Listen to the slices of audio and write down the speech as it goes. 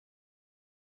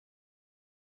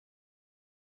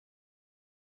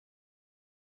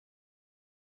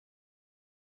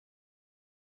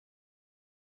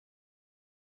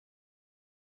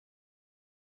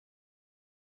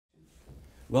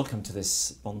Welcome to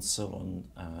this Bond Solon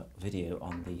video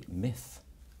on the myth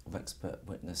of expert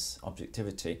witness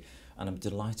objectivity, and I'm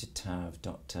delighted to have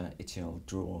Dr Itiel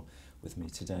Dror with me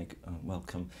today.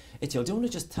 Welcome. Itiel, do you want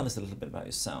to just tell us a little bit about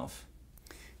yourself?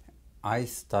 I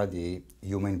study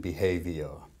human behavior.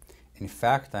 In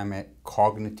fact, I'm a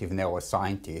cognitive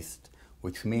neuroscientist,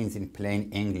 which means in plain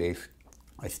English,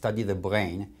 I study the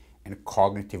brain and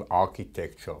cognitive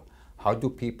architecture. How do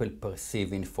people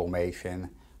perceive information?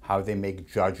 How they make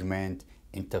judgment,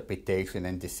 interpretation,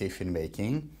 and decision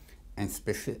making. And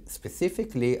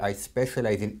specifically, I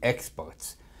specialize in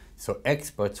experts. So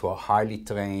experts who are highly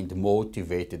trained,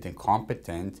 motivated, and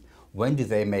competent, when do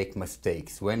they make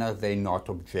mistakes? When are they not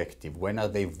objective? When are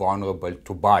they vulnerable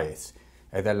to bias?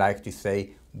 As I like to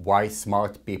say, why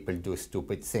smart people do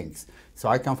stupid things. So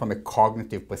I come from a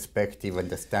cognitive perspective,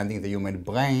 understanding the human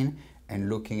brain and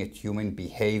looking at human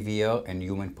behavior and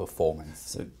human performance.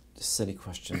 So, silly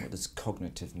question, what does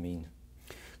cognitive mean?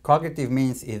 Cognitive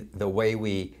means is the way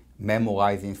we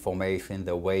memorize information,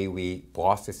 the way we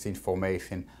process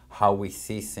information, how we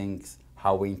see things,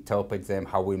 how we interpret them,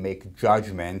 how we make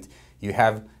judgment. You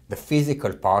have the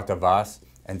physical part of us,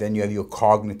 and then you have your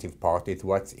cognitive part. It's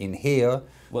what's in here.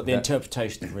 What, the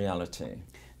interpretation of reality?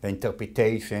 The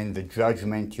interpretation, the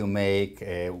judgment you make,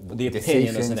 the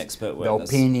opinion as an expert witness.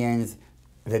 The opinions,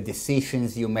 the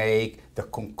decisions you make, the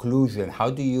conclusion. How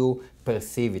do you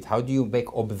perceive it? How do you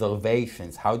make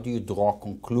observations? How do you draw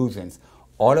conclusions?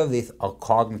 All of these are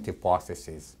cognitive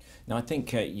processes. Now, I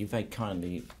think you very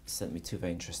kindly sent me two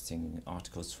very interesting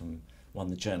articles from one,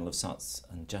 the Journal of Science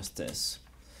and Justice,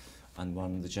 and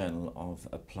one, the Journal of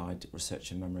Applied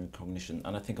Research in Memory and Cognition.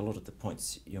 And I think a lot of the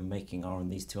points you're making are in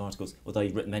these two articles, although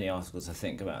you've written many articles, I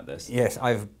think, about this. Yes,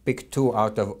 I've picked two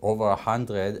out of over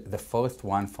 100. The first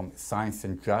one from Science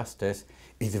and Justice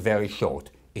is very short.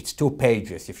 It's 2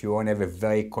 pages if you want to have a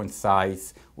very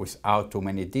concise without too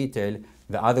many detail.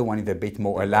 The other one is a bit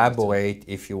more elaborate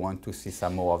if you want to see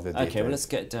some more of the details. Okay, well, let's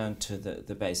get down to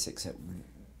the basics.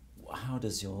 How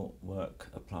does your work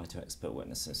apply to expert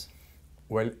witnesses?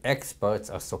 Well, experts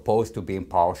are supposed to be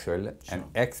impartial, Sure. and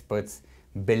experts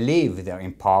believe they're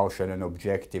impartial and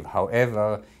objective.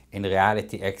 However, in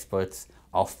reality, experts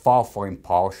are far from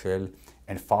impartial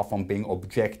and far from being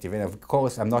objective. And of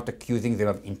course, I'm not accusing them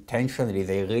of intentionally.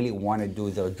 They really want to do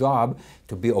their job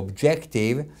to be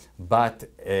objective, but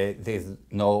there's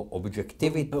no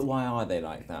objectivity. But why are they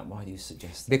like that? Why do you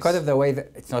suggest this? Because of the way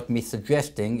that, it's not me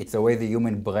suggesting, it's the way the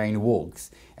human brain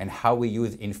works and how we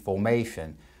use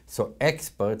information. So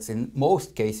experts, in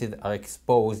most cases, are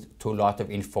exposed to a lot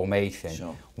of information.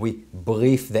 Sure. We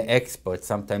brief the experts,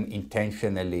 sometimes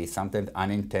intentionally, sometimes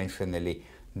unintentionally.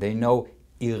 They know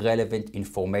irrelevant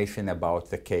information about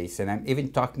the case. And I'm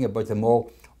even talking about the more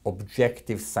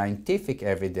objective scientific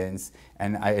evidence,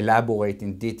 and I elaborate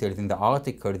in details in the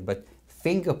articles, but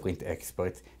fingerprint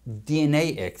experts,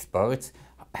 DNA experts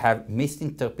have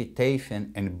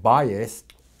misinterpretation and bias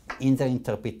in their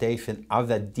interpretation of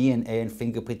the DNA and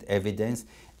fingerprint evidence,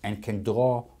 and can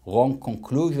draw wrong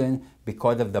conclusion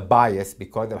because of the bias,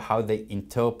 because of how they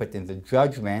interpret in the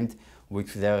judgment,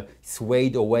 which they're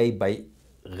swayed away by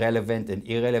relevant and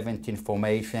irrelevant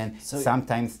information. So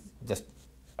sometimes just,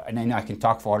 and I know I can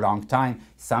talk for a long time,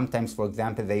 sometimes, for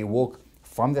example, they walk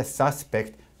from the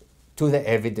suspect to the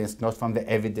evidence, not from the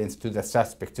evidence to the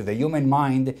suspect. So the human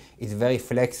mind is very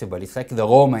flexible. It's like the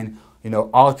Roman,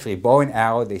 archery, bow and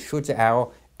arrow. They shoot the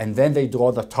arrow and then they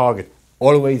draw the target.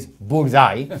 Always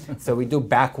bullseye. So we do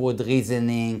backward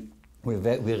reasoning, we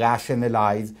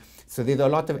rationalize. So there's a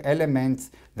lot of elements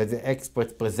that the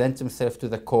experts present themselves to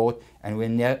the court, and we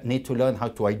need to learn how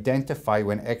to identify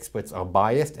when experts are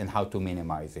biased and how to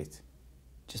minimize it.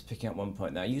 Just picking up one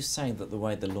point now, are you saying that the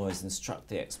way the lawyers instruct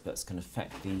the experts can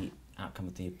affect the outcome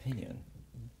of the opinion?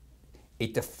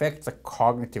 It affects the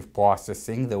cognitive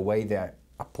processing, the way they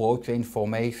approach the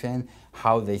information,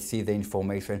 how they see the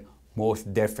information,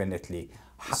 most definitely.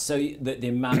 So the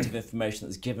amount of information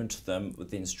that's given to them with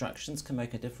the instructions can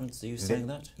make a difference? Are you saying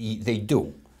that? They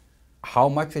do. How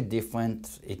much a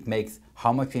difference it makes,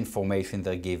 how much information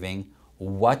they're giving,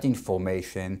 what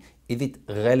information, is it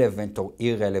relevant or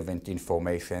irrelevant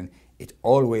information? It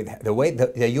always, the way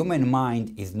the human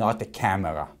mind is not a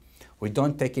camera. We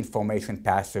don't take information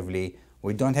passively.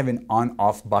 We don't have an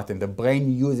on-off button. The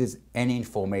brain uses any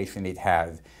information it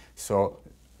has. So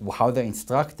how they're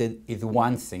instructed is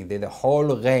one thing. There's a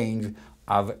whole range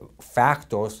of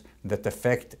factors that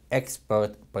affect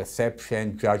expert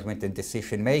perception, judgment, and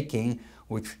decision making,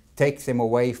 which takes them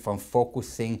away from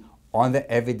focusing on the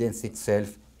evidence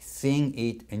itself, seeing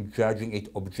it and judging it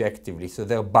objectively. So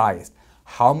they're biased.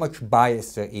 How much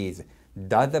bias there is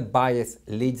Does the bias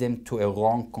lead them to a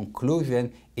wrong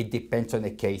conclusion? It depends on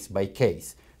a case by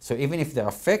case. So even if they're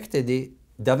affected, it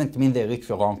doesn't mean they reach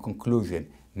a wrong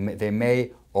conclusion. They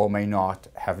may or may not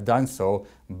have done so,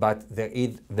 but there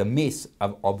is the myth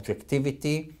of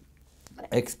objectivity.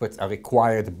 Experts are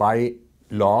required by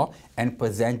law and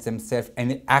present themselves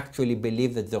and actually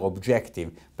believe that they're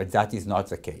objective, but that is not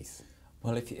the case.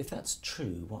 Well, if that's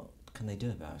true, what can they do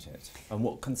about it? And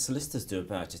what can solicitors do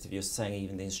about it if you're saying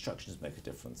even the instructions make a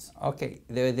difference? Okay,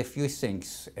 there are a few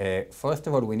things. First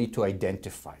of all, we need to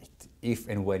identify it, if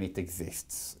and when it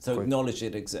exists. So acknowledge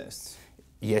it exists?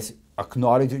 Yes,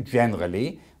 acknowledge it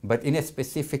generally, but in a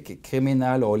specific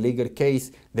criminal or legal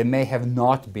case, there may have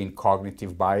not been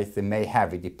cognitive bias, they may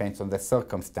have, it depends on the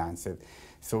circumstances.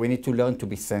 So we need to learn to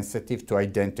be sensitive, to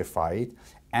identify it,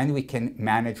 and we can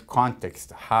manage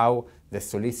context. How the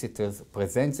solicitors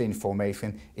present the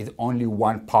information is only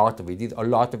one part of it. It's a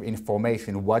lot of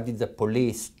information. What did the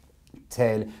police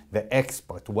tell the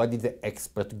expert? What did the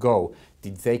expert go?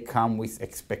 Did they come with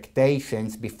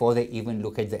expectations before they even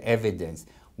look at the evidence?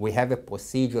 We have a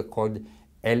procedure called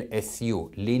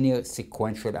LSU, linear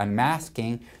sequential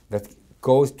unmasking, that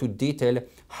goes to detail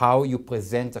how you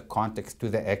present the context to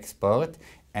the expert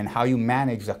and how you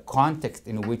manage the context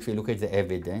in which you look at the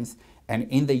evidence. And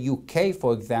in the UK,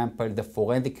 for example, the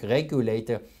forensic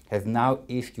regulator has now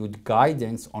issued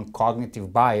guidance on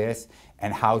cognitive bias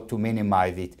and how to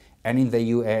minimize it. And in the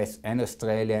US and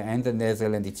Australia and the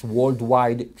Netherlands, it's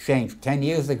worldwide change. 10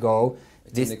 years ago,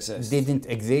 this didn't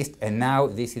exist, and now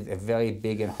this is a very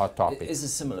big and hot topic. Is a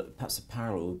similar, perhaps a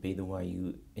parallel would be the way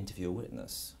you interview a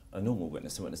witness, a normal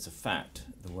witness, a witness of fact,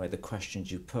 the way the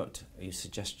questions you put, your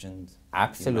suggestions.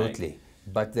 Absolutely.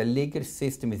 But the legal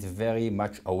system is very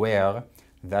much aware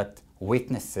that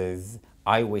witnesses,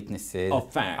 eyewitnesses,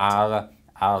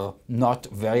 are not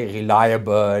very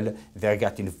reliable. They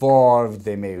got involved,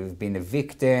 they may have been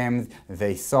victims,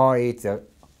 they saw it, they're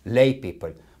lay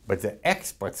people. But the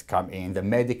experts come in, the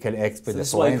medical experts. So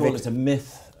that's why you call it a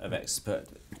myth of expert.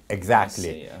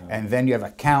 Exactly. And then you have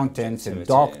accountants and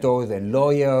doctors and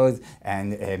lawyers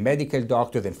and medical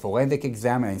doctors and forensic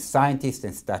examiners and scientists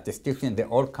and statisticians. They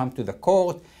all come to the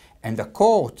court, and the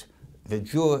court, the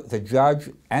judge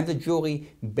and the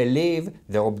jury believe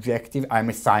they're objective. I'm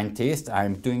a scientist,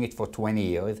 I'm doing it for 20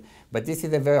 years. But this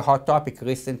is a very hot topic.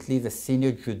 Recently, the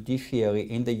senior judiciary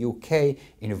in the UK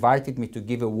invited me to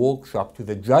give a workshop to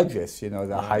the judges, you know,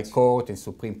 the High Court and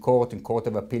Supreme Court and Court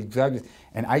of Appeal judges.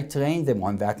 And I trained them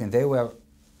on that, and they were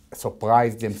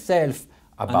surprised themselves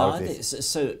about this.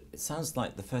 So it sounds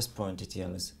like the first point,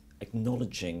 Itiel, is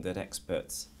acknowledging that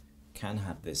experts can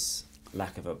have this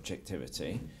lack of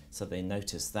objectivity. So they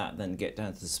notice that, then get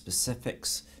down to the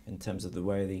specifics in terms of the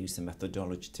way they use the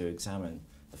methodology to examine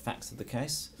the facts of the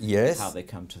case. Yes. How they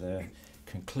come to their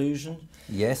conclusion.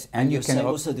 Yes, and you can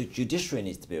also the judiciary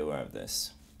needs to be aware of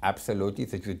this. Absolutely,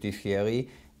 the judiciary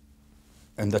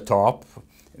on the top,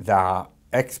 the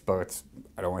experts,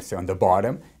 I don't want to say on the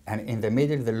bottom, and in the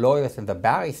middle, the lawyers and the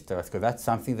barristers, because that's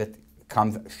something that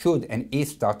should and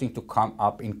is starting to come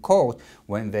up in court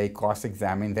when they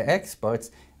cross-examine the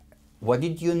experts. What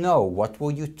did you know? What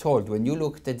were you told? When you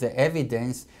looked at the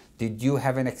evidence, did you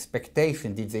have an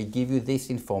expectation? Did they give you this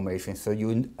information? So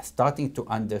you're starting to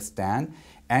understand.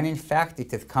 And in fact,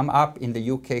 it has come up in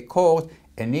the UK court.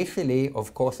 Initially,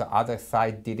 of course, the other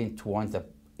side didn't want the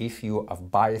issue of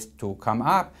bias to come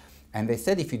up. And they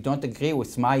said, if you don't agree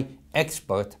with my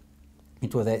expert,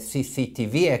 it was a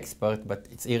CCTV expert, but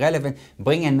it's irrelevant,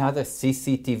 bring another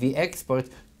CCTV expert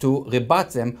to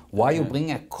rebut them. Why you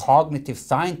bring a cognitive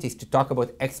scientist to talk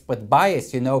about expert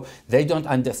bias? You know, they don't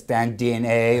understand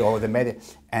DNA or the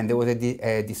And there was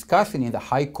a discussion in the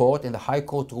High Court, and the High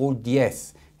Court ruled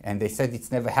yes. And they said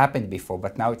it's never happened before,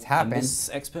 but now it's happened. And this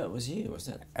expert was you, was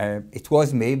it? It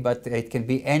was me, but it can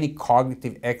be any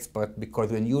cognitive expert,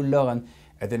 because when you learn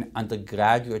as an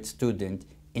undergraduate student,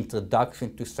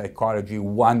 Introduction to Psychology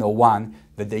 101,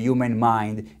 that the human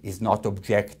mind is not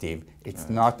objective. It's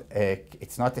not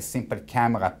a simple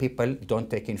camera. People don't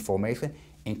take information,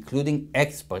 including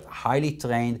experts, highly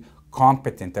trained,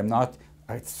 competent. I'm not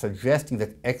suggesting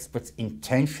that experts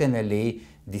intentionally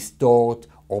distort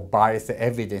or bias the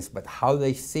evidence, but how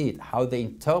they see it, how they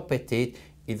interpret it,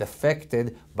 is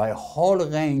affected by a whole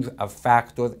range of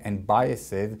factors and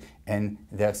biases, and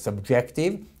they're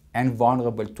subjective and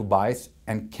vulnerable to bias,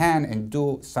 and can and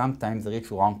do sometimes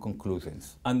reach wrong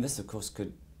conclusions. And this, of course,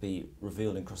 could be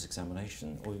revealed in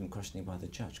cross-examination or even questioning by the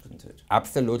judge, couldn't it?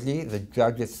 Absolutely. The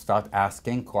judges start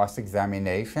asking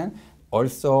cross-examination.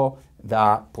 Also,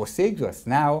 the procedures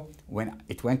now, when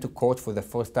it went to court for the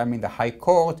first time in the High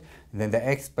Court, then the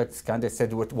experts kind of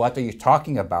said, what are you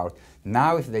talking about?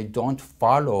 Now, if they don't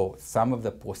follow some of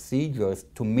the procedures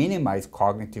to minimize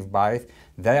cognitive bias,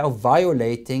 they are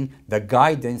violating the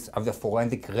guidance of the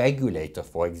forensic regulator,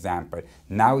 for example.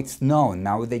 Now it's known.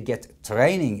 Now they get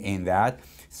training in that.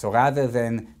 So rather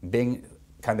than being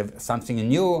kind of something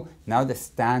new, now the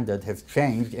standard has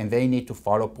changed and they need to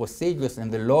follow procedures,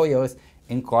 and the lawyers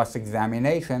in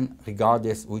cross-examination,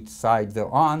 regardless which side they're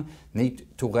on, need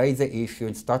to raise the issue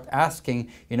and start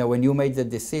asking, you know, when you made the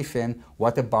decision,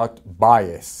 what about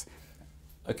bias?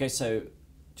 Okay, so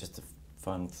just a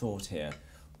final thought here.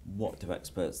 What do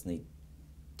experts need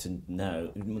to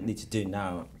do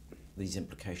now these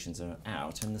implications are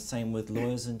out? And the same with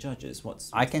lawyers and judges.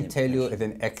 I can tell you as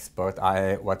an expert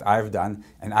what I've done,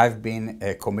 and I've been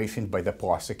commissioned by the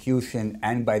prosecution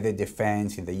and by the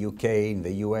defense in the UK, in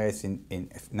the US, in a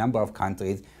number of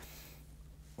countries.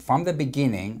 From the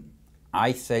beginning,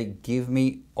 I say, give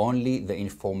me only the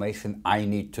information I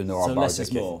need to know about the case. So less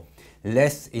is more.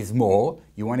 Less is more.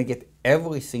 You want to get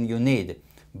everything you need.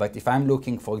 But if I'm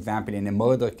looking, for example, in a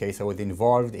murder case I was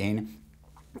involved in,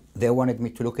 they wanted me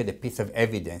to look at a piece of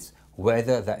evidence,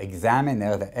 whether the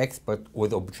examiner, the expert,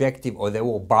 was objective or they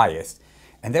were biased.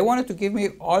 And they wanted to give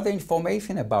me all the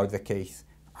information about the case.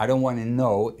 I don't want to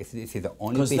know if this is the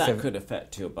only piece of... Because that could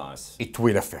affect your bias. It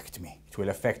will affect me. It will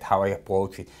affect how I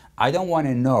approach it. I don't want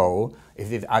to know if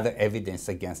there's other evidence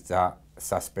against the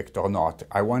suspect or not.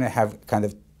 I want to have kind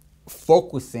of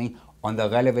focusing on the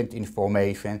relevant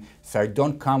information, so I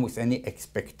don't come with any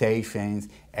expectations,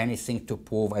 anything to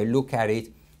prove. I look at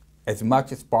it as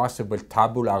much as possible,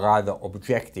 tabula rasa,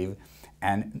 objective,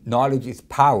 and knowledge is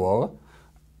power,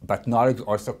 but knowledge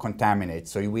also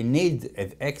contaminates. So we need,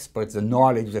 as experts, the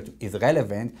knowledge that is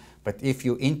relevant, but if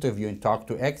you interview and talk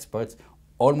to experts,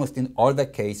 almost in all the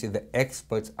cases, the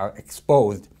experts are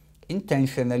exposed,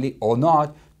 intentionally or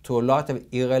not, to a lot of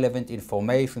irrelevant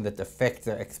information that affects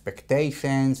their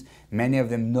expectations. Many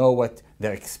of them know what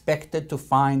they're expected to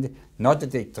find, not that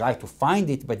they try to find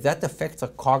it, but that affects their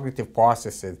cognitive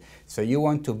processes. So you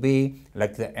want to be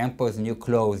like the emperor's new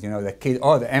clothes, you know, the kid,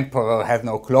 oh, the emperor has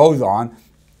no clothes on,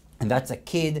 and that's a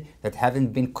kid that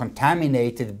hasn't been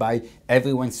contaminated by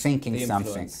everyone thinking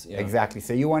something. Yeah. Exactly.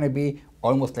 So you want to be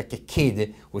almost like a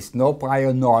kid with no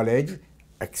prior knowledge,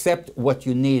 accept what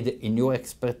you need in your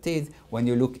expertise when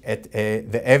you look at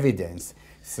the evidence.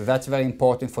 So that's very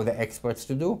important for the experts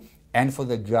to do, and for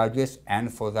the judges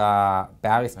and for the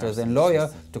barristers and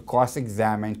lawyers to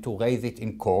cross-examine, to raise it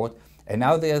in court. And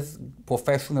now there's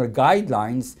professional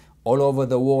guidelines all over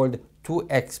the world to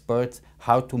experts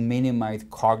how to minimize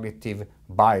cognitive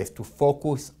bias, to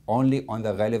focus only on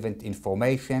the relevant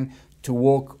information, to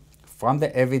work from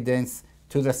the evidence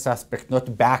to the suspect,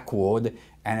 not backward,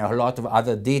 and a lot of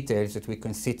other details that we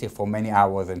can sit here for many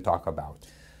hours and talk about.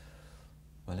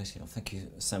 Well, Itiel, thank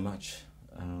you so much.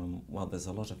 Well, there's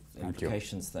a lot of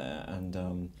implications there,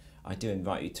 and I do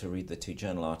invite you to read the 2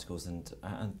 journal articles and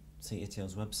see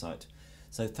Itiel's website.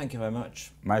 So thank you very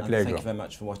much. My pleasure. Thank you very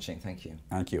much for watching. Thank you.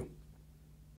 Thank you.